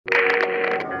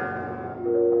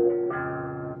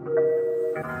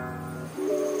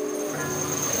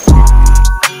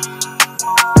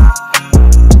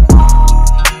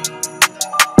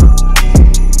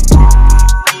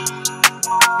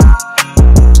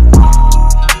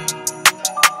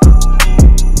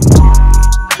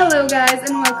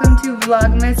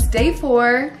Vlogmas day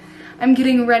 4. I'm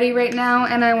getting ready right now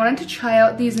and I wanted to try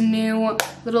out these new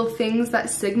little things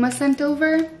that Sigma sent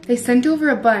over. They sent over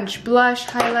a bunch: blush,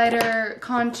 highlighter,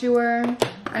 contour.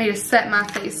 I need to set my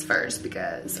face first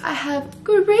because I have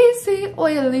crazy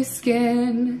oily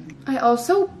skin. I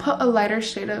also put a lighter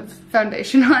shade of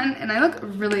foundation on and I look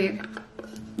really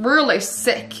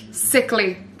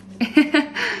sickly.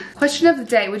 Question of the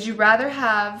day: would you rather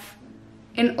have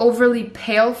an overly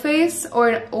pale face or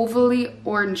an overly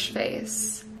orange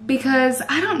face? Because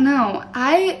I don't know,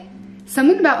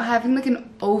 something about having like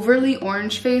an overly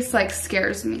orange face like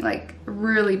scares me like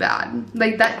really bad.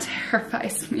 Like that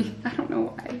terrifies me. I don't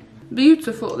know why.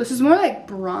 Beautiful. This is more like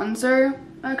bronzer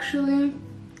actually.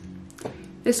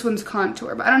 This one's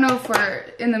contour, but I don't know if we're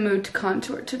in the mood to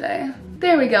contour today.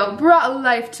 There we go. Brought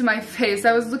life to my face.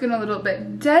 I was looking a little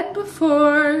bit dead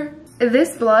before.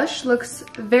 This blush looks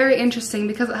very interesting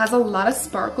because it has a lot of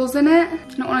sparkles in it. I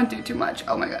don't want to do too much.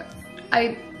 Oh my god.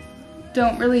 I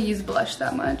don't really use blush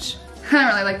that much. I don't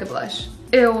really like the blush.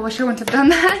 Ew, wish I wouldn't have done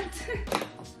that.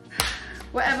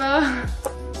 Whatever.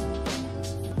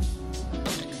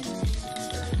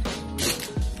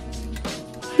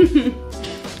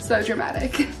 So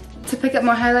dramatic. To pick up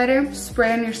more highlighter,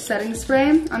 spray on your setting spray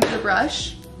onto the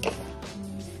brush.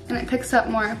 And it picks up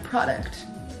more product.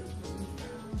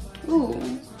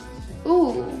 Ooh.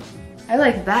 Ooh. I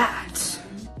like that.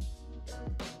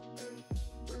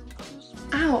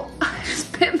 Ow, I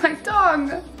just bit my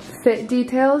tongue. Fit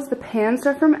details. The pants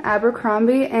are from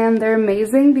Abercrombie and they're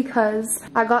amazing because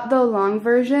I got the long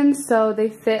version, so they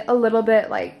fit a little bit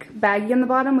like baggy on the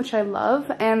bottom, which I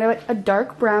love, and they're like a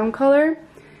dark brown color.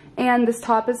 And this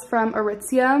top is from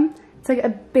Aritzia. It's like a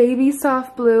baby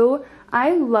soft blue.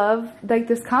 I love like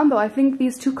this combo. I think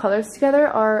these two colors together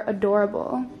are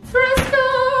adorable. Fresco!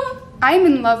 I'm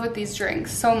in love with these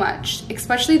drinks so much,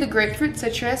 especially the grapefruit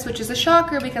citrus, which is a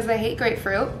shocker because I hate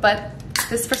grapefruit, but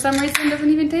this for some reason doesn't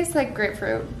even taste like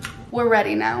grapefruit. We're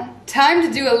ready now. Time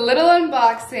to do a little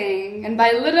unboxing, and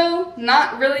by little,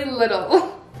 not really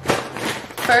little.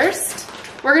 First,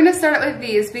 we're gonna start out with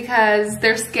these because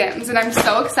they're Skims and I'm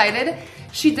so excited.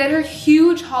 She did her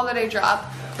huge holiday drop,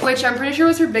 which I'm pretty sure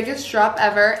was her biggest drop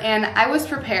ever, and I was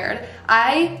prepared.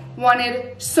 I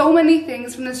wanted so many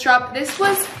things from this drop. This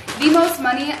was the most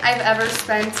money I've ever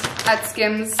spent at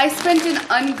Skims. I spent an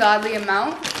ungodly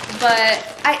amount, but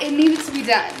it needed to be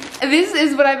done. This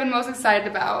is what I've been most excited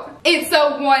about. It's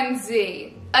a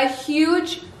onesie, a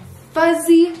huge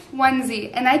fuzzy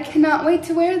onesie, and I cannot wait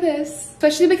to wear this.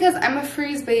 Especially because I'm a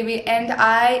freeze baby and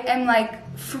I am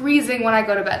like freezing when I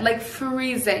go to bed, like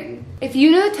freezing. If you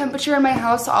knew the temperature in my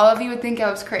house, all of you would think I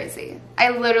was crazy. I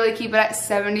literally keep it at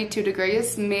 72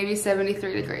 degrees, maybe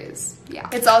 73 degrees. Yeah.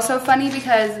 It's also funny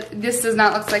because this does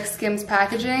not look like Skims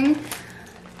packaging,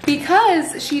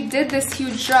 because she did this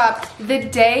huge drop the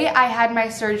day I had my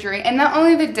surgery. And not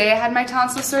only the day I had my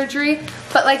tonsil surgery,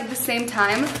 but like the same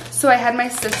time. So I had my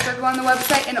sister go on the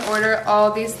website and order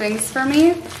all these things for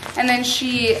me. And then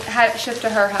she had it shipped to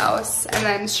her house and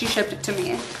then she shipped it to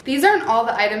me. These aren't all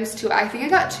the items too. I think I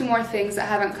got 2 more things that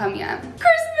haven't come yet.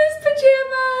 Christmas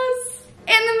pajamas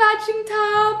and the matching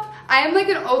top. I am like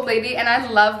an old lady and I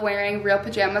love wearing real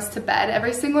pajamas to bed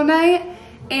every single night.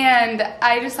 And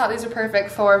I just thought these were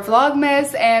perfect for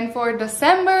Vlogmas and for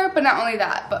December, but not only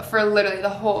that, but for literally the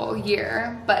whole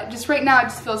year. But just right now, it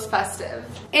just feels festive.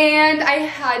 And I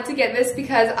had to get this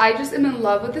because I just am in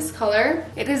love with this color.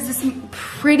 It is this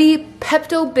pretty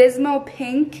Pepto-Bismol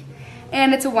pink,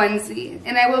 and it's a onesie.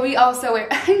 And I will be also wearing,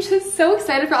 I'm just so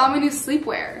excited for all my new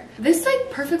sleepwear. This like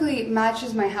perfectly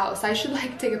matches my house. I should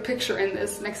like take a picture in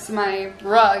this next to my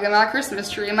rug and my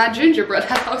Christmas tree and my gingerbread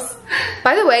house.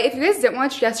 By the way, if you guys didn't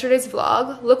watch yesterday's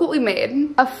vlog, look what we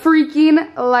made. A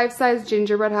freaking life-size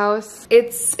gingerbread house.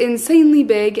 It's insanely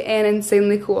big and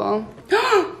insanely cool.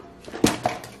 Oh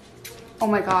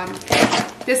my god.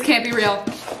 This can't be real.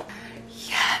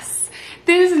 Yes.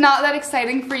 This is not that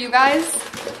exciting for you guys.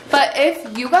 But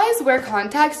if you guys wear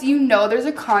contacts, you know there's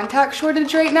a contact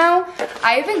shortage right now.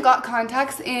 I haven't got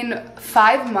contacts in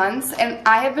 5 months and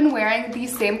I have been wearing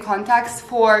these same contacts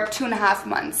for 2.5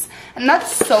 months. And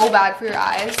that's so bad for your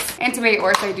eyes. And to make it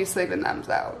worse, I do sleep in them,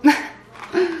 so.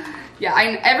 Yeah,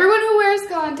 everyone who wears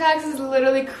contacts is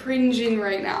literally cringing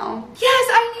right now. Yes,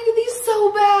 I needed these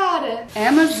so bad.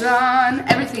 Amazon.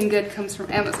 Everything good comes from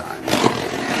Amazon.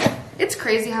 It's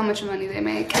crazy how much money they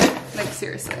make. Like,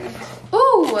 seriously.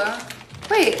 Ooh,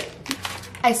 wait.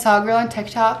 I saw a girl on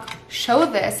TikTok show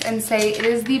this and say it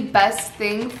is the best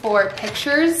thing for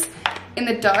pictures in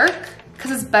the dark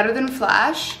because it's better than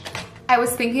flash. I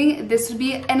was thinking this would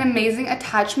be an amazing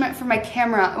attachment for my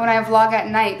camera when I vlog at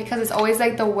night because it's always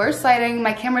like the worst lighting.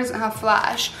 My camera doesn't have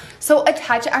flash. So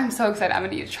attach it. I'm so excited. I'm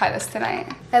gonna need to try this tonight.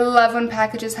 I love when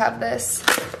packages have this.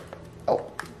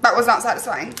 Oh, that was not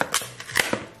satisfying.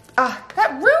 Ah,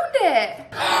 that ruined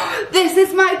it. This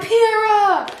is my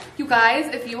Pira. You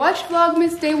guys, if you watched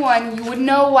Vlogmas Day 1, you would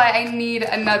know why I need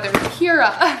another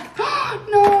Pira.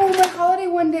 No, my holiday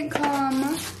one didn't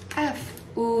come. F.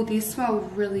 Ooh, these smell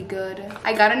really good.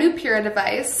 I got a new Pira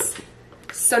device.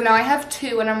 So now I have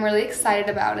 2 and I'm really excited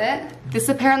about it. This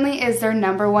apparently is their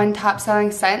 #1 top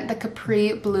selling scent, the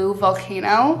Capri Blue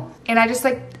Volcano. And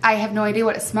I have no idea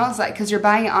what it smells like because you're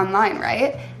buying it online,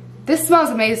 right? This smells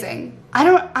amazing.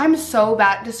 I'm so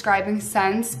bad at describing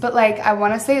scents, but like I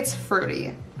want to say it's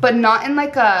fruity, but not in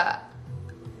like a,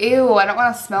 ew, I don't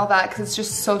want to smell that because it's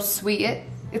just so sweet.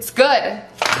 It's good.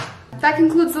 That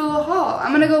concludes the little haul.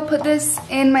 I'm gonna go put this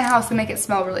in my house and make it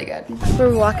smell really good.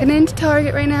 We're walking into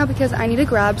Target right now because I need to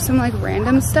grab some like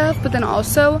random stuff, but then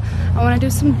also I wanna do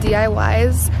some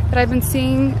DIYs that I've been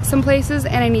seeing some places,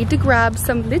 and I need to grab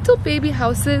some little baby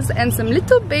houses and some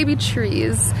little baby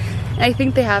trees. And I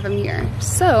think they have them here.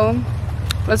 So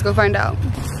let's go find out.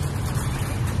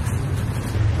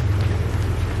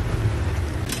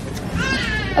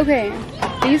 Okay,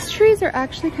 these trees are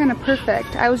actually kind of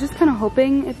perfect. I was just kind of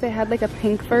hoping if they had like a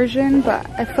pink version, but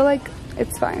I feel like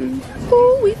it's fine.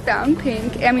 Oh, we found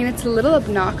pink. I mean, it's a little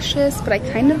obnoxious, but I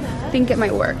kind of think it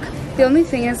might work. The only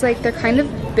thing is like they're kind of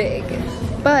big,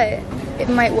 but it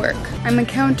might work. I'm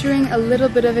encountering a little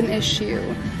bit of an issue.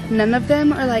 None of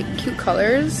them are like cute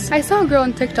colors. I saw a girl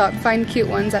on TikTok find cute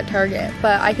ones at Target,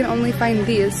 but I can only find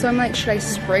these. So I'm like, should I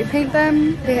spray paint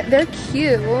them? They're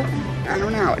cute. I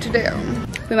don't know what to do.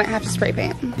 We might have to spray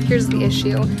paint. Here's the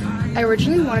issue. I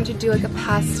originally wanted to do like a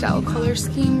pastel color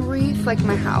scheme wreath, like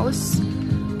my house,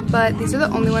 but these are the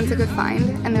only ones I could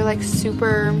find, and they're like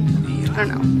super, I don't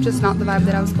know, just not the vibe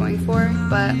that I was going for,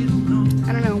 but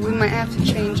I don't know, we might have to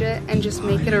change it and just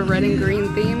make it a red and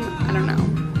green theme. I don't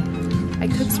know. I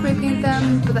could spray paint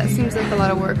them, but that seems like a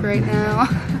lot of work right now.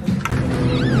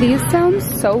 These sound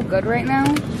so good right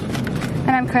now.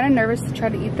 And I'm kind of nervous to try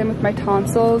to eat them with my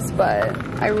tonsils, but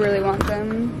I really want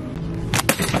them.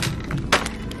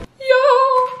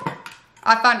 Yo!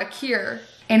 I found a cure.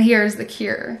 And here's the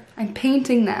cure. I'm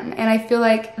painting them, and I feel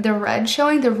like the red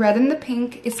showing, the red and the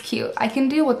pink is cute. I can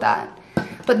deal with that.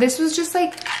 But this was just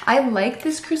like, I like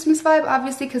this Christmas vibe,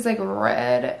 obviously, because like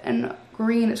red and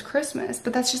green is Christmas,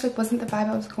 but that's just like wasn't the vibe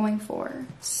I was going for.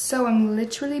 So I'm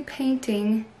literally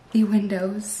painting the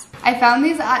windows. I found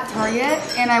these at Target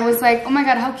and I was like, oh my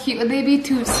god, how cute would they be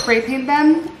to spray paint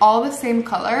them all the same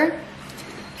color?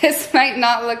 This might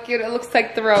not look cute, it looks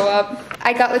like throw up.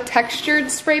 I got the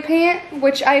textured spray paint,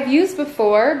 which I've used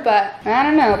before, but I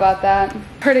don't know about that.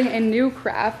 Starting a new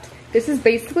craft. This is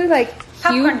basically like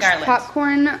huge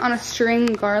popcorn on a string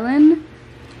garland.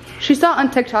 She saw it on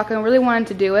TikTok and really wanted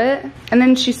to do it, and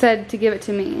then she said to give it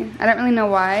to me. I don't really know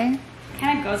why.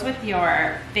 Kind of goes with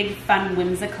your big, fun,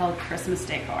 whimsical Christmas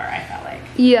decor, I felt like.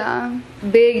 Yeah,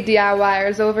 big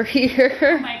DIYers over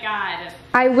here. Oh my god.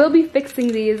 I will be fixing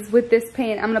these with this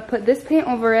paint. I'm gonna put this paint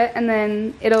over it and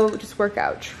then it'll just work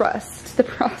out. Trust the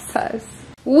process.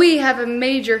 We have a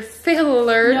major fail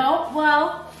alert. No,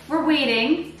 well, we're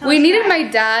waiting. We needed my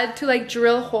dad to like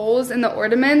drill holes in the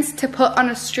ornaments to put on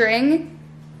a string.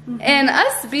 And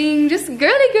us being just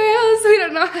girly girls, we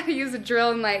don't know how to use a drill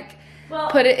and like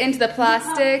put it into the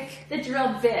plastic. The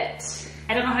drill bit.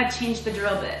 I don't know how to change the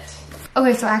drill bit.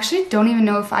 Okay, so I actually don't even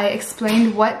know if I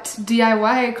explained what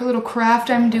DIY little craft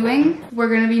I'm doing. We're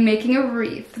gonna be making a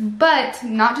wreath, but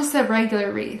not just a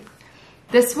regular wreath.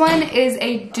 This one is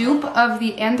a dupe of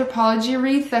the Anthropology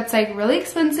wreath that's like really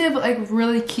expensive, but like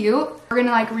really cute. We're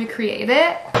gonna like recreate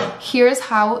it. Here's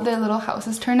how the little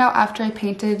houses turned out after I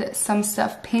painted some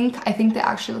stuff pink. I think they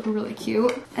actually look really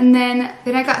cute. And then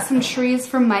I got some trees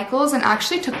from Michael's and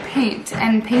actually took paint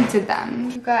and painted them.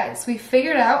 You guys, we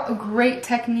figured out a great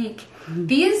technique.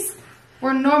 These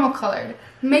were normal colored.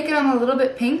 Making them a little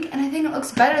bit pink, and I think it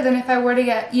looks better than if I were to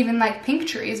get even like pink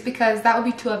trees because that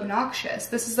would be too obnoxious.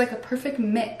 This is like a perfect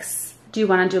mix. Do you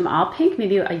want to do them all pink?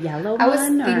 Maybe a yellow one? I was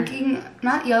thinking,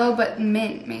 not yellow, but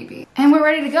mint maybe. And we're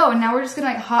ready to go. And now we're just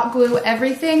gonna like hot glue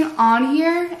everything on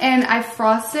here. And I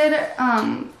frosted,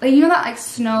 like, you know that like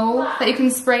snow that you can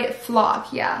spray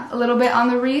flock? Yeah, a little bit on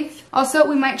the wreath. Also,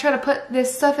 we might try to put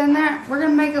this stuff in there. We're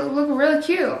gonna make it look really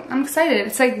cute. I'm excited.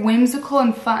 It's like whimsical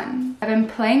and fun. I've been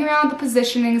playing around with the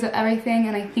positionings of everything,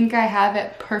 and I think I have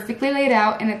it perfectly laid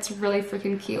out, and it's really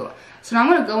freaking cute. So now I'm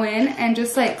gonna go in and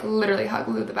just like literally hot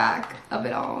glue the back of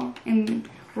it all. And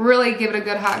really give it a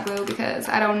good hot glue because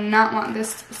I do not want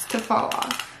this to fall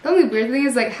off. The only weird thing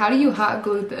is like, how do you hot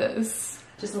glue this?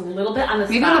 Just a little bit on the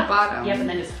Maybe spot. on the bottom. Yep, and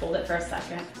then just hold it for a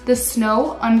second. The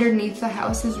snow underneath the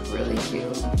house is really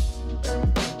cute.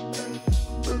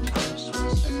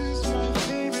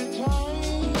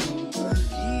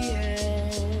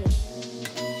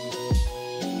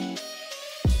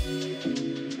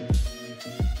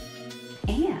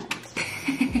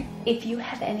 If you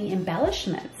have any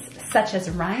embellishments, such as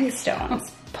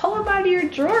rhinestones, pull them out of your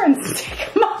drawer and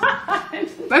stick them on.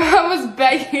 My mom was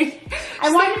begging.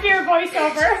 I wanted to do your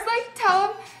voiceover. She's like,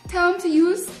 tell them to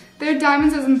use their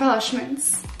diamonds as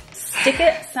embellishments. Stick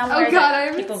it somewhere oh God,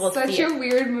 that people will see it. I'm in such a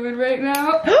weird mood right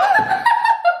now. Oh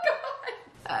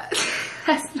God.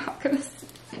 That's not gonna.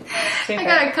 I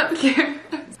gotta cut the camera.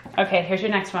 Okay, here's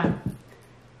your next one.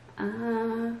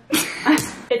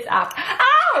 It's up. Ow!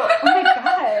 Oh my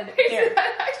God. Here,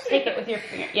 take it with your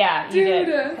finger. Yeah, you did.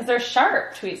 Because they're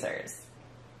sharp tweezers.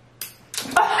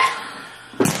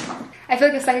 I feel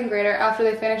like a second grader after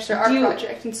they finish their art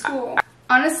project in school.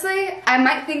 Honestly, I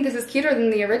might think this is cuter than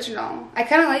the original. I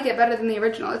kind of like it better than the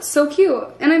original. It's so cute.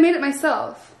 And I made it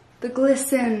myself. The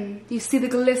glisten. You see the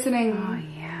glistening. Oh,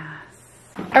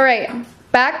 yes. All right,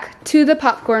 back to the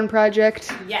popcorn project.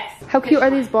 Yes. How cute are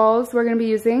these balls we're gonna be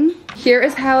using? Here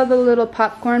is how the little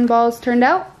popcorn balls turned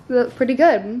out. They look pretty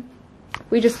good.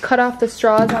 We just cut off the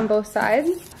straws on both sides.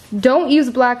 Don't use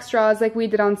black straws like we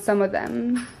did on some of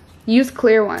them. Use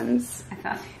clear ones. I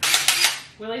thought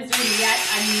Willie's doing yet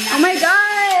another. Oh my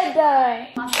God!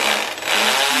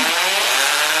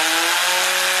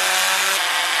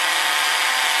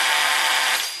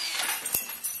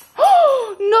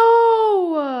 Oh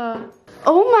no!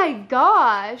 Oh my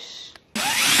gosh!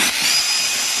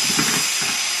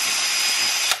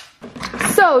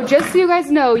 So, just so you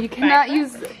guys know, you cannot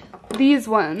use these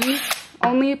ones.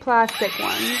 Only plastic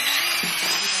ones.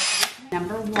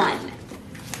 Number 1.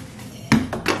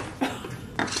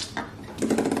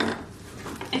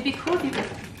 It'd be cool if you could.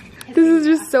 This is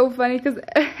just so funny because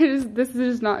this is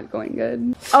just not going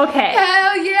good. Okay.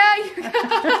 Hell yeah, you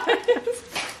guys.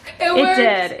 It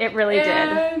did. It really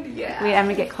did. Yeah. Wait, I'm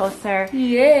gonna get closer.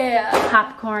 Yeah.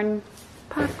 Popcorn.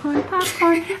 Popcorn,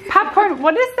 popcorn. Popcorn,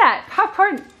 what is that?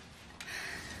 Popcorn.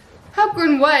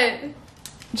 Popcorn what?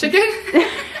 Chicken?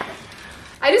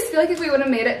 I just feel like if we would have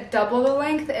made it double the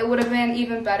length, it would have been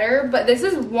even better. But this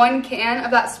is 1 can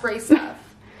of that spray stuff.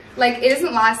 Like, it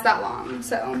doesn't last that long,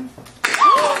 so.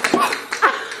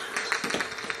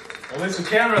 At least the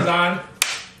camera's on.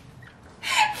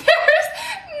 There's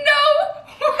no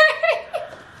way.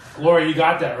 Laura, you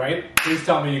got that, right? Please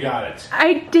tell me you got it.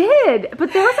 I did,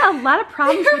 but there was a lot of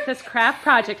problems with this craft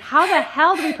project. How the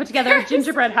hell do we put together a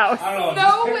gingerbread house? I don't know.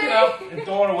 No just pick way. it up and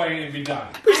throw it away and be done.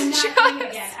 I'm not doing it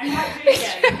again. I'm not doing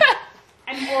it again.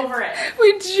 I'm over it.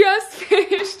 We just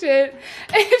finished it.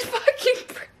 And it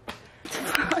fucking.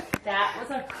 That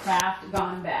was a craft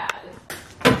gone bad.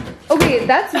 Okay,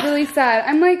 that's really sad.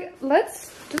 I'm like,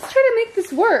 let's try to make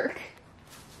this work.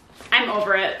 I'm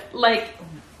over it. Like,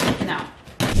 no.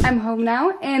 I'm home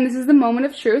now, and this is the moment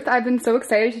of truth. I've been so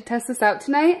excited to test this out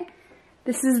tonight.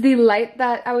 This is the light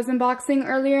that I was unboxing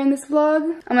earlier in this vlog.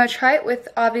 I'm gonna try it with,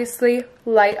 obviously,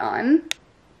 light on.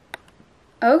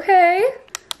 Okay,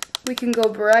 we can go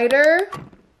brighter.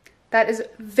 That is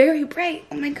very bright.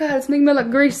 Oh my God, it's making me look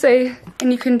greasy.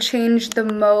 And you can change the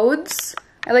modes.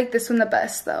 I like this one the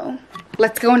best though.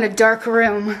 Let's go in a dark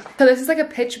room. So this is like a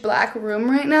pitch black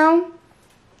room right now.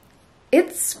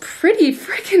 It's pretty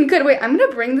freaking good. Wait, I'm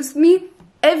gonna bring this with me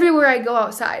everywhere I go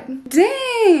outside.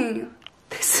 Dang,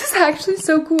 this is actually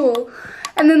so cool.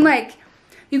 And then like,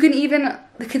 you can even,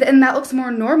 and that looks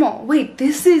more normal. Wait,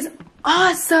 this is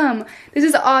awesome. This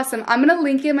is awesome. I'm gonna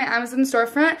link it in my Amazon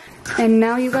storefront. And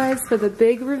now you guys for the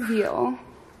big reveal.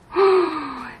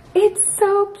 It's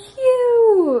so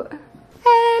cute.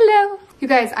 Hello. You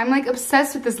guys, I'm like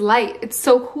obsessed with this light. It's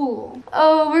so cool.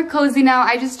 Oh, we're cozy now.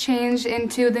 I just changed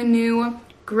into the new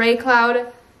Gray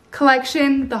Cloud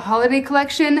collection, the holiday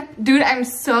collection. Dude, I'm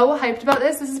so hyped about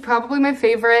this. This is probably my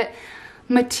favorite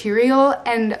material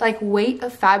and like weight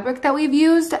of fabric that we've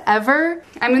used ever.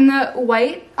 I'm in the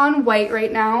white on white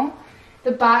right now.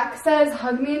 The back says,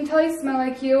 hug me until I smell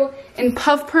like you, in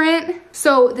puff print.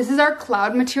 So this is our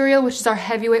cloud material, which is our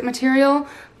heavyweight material.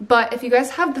 But if you guys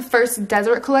have the first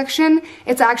desert collection,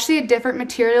 it's actually a different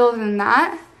material than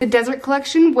that. The desert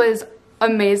collection was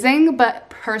amazing, but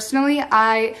personally,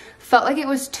 I felt like it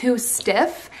was too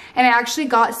stiff. And I actually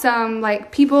got some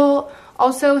like people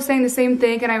also saying the same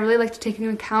thing, and I really like to take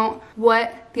into account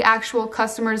what the actual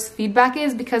customer's feedback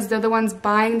is because they're the ones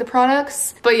buying the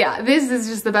products. But yeah, this is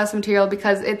just the best material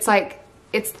because it's like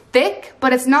it's thick,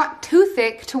 but it's not too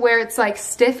thick to where it's like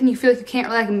stiff and you feel like you can't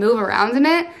really like move around in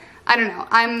it. I don't know,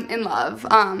 I'm in love.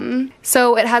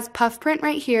 So it has puff print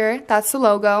right here, that's the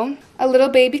logo. A little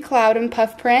baby cloud in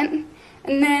puff print.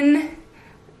 And then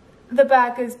the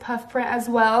back is puff print as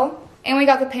well. And we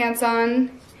got the pants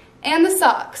on and the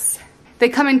socks. They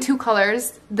come in 2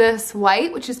 colors, this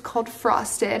white, which is called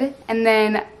Frosted, and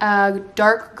then a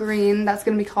dark green, that's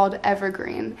gonna be called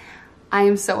Evergreen. I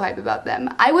am so hyped about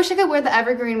them. I wish I could wear the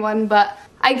Evergreen one, but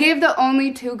I gave the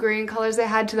only 2 green colors they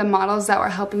had to the models that were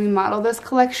helping me model this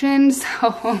collection, so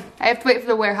I have to wait for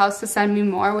the warehouse to send me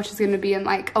more, which is gonna be in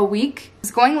like a week. It's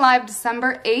going live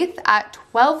December 8th at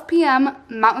 12 p.m.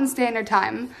 Mountain Standard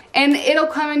Time. And it'll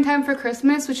come in time for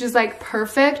Christmas, which is like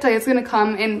perfect. Like it's gonna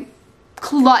come in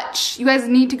clutch. You guys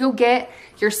need to go get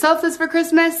yourself this for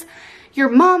Christmas, your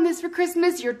mom this for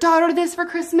Christmas, your daughter this for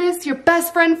Christmas, your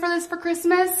best friend for this for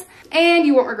Christmas, and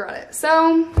you won't regret it.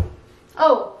 So,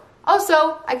 oh,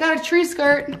 also, I got a tree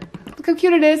skirt. Look how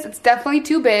cute it is. It's definitely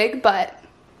too big, but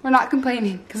we're not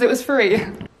complaining because it was free.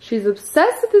 She's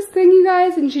obsessed with this thing, you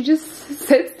guys, and she just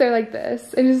sits there like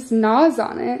this and just gnaws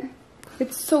on it.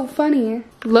 It's so funny.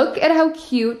 Look at how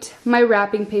cute my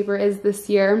wrapping paper is this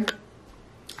year.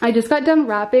 I just got done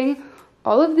wrapping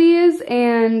all of these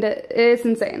and it's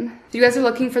insane. If you guys are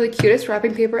looking for the cutest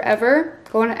wrapping paper ever,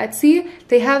 go on Etsy.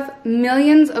 They have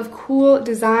millions of cool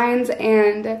designs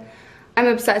and I'm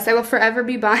obsessed. I will forever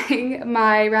be buying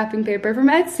my wrapping paper from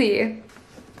Etsy.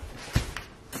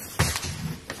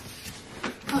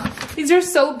 Oh, these are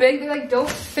so big, they like don't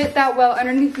fit that well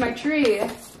underneath my tree.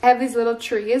 I have these little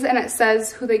trees and it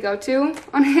says who they go to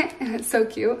on it and it's so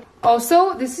cute.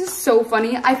 Also, this is so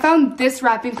funny. I found this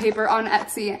wrapping paper on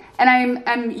Etsy and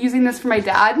I'm using this for my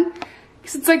dad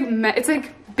because it's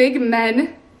like big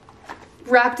men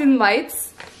wrapped in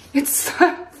lights. It's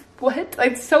what?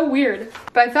 Like so weird.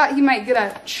 But I thought he might get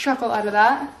a chuckle out of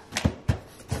that.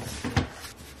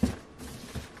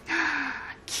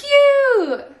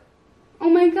 Cute! Oh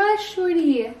my gosh,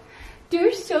 shorty.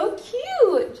 You're so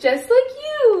cute, just like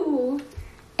you.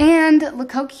 And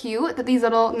look how cute that these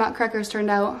little nutcrackers turned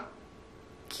out.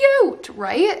 Cute,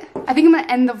 right? I think I'm gonna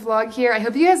end the vlog here. I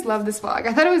hope you guys love this vlog.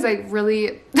 I thought it was like really,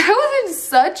 I was in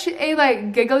such a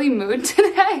like giggly mood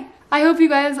today. I hope you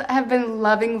guys have been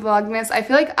loving Vlogmas. I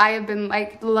feel like I have been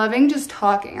like loving just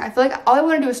talking. I feel like all I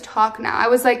want to do is talk now. I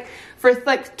was like, for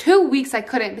like 2 weeks I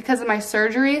couldn't because of my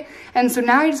surgery. And so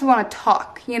now I just want to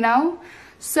talk, you know?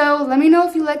 So let me know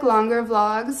if you like longer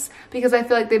vlogs because I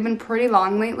feel like they've been pretty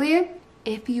long lately.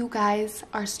 If you guys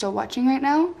are still watching right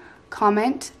now,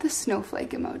 comment the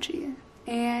snowflake emoji.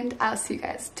 And I'll see you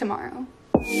guys tomorrow.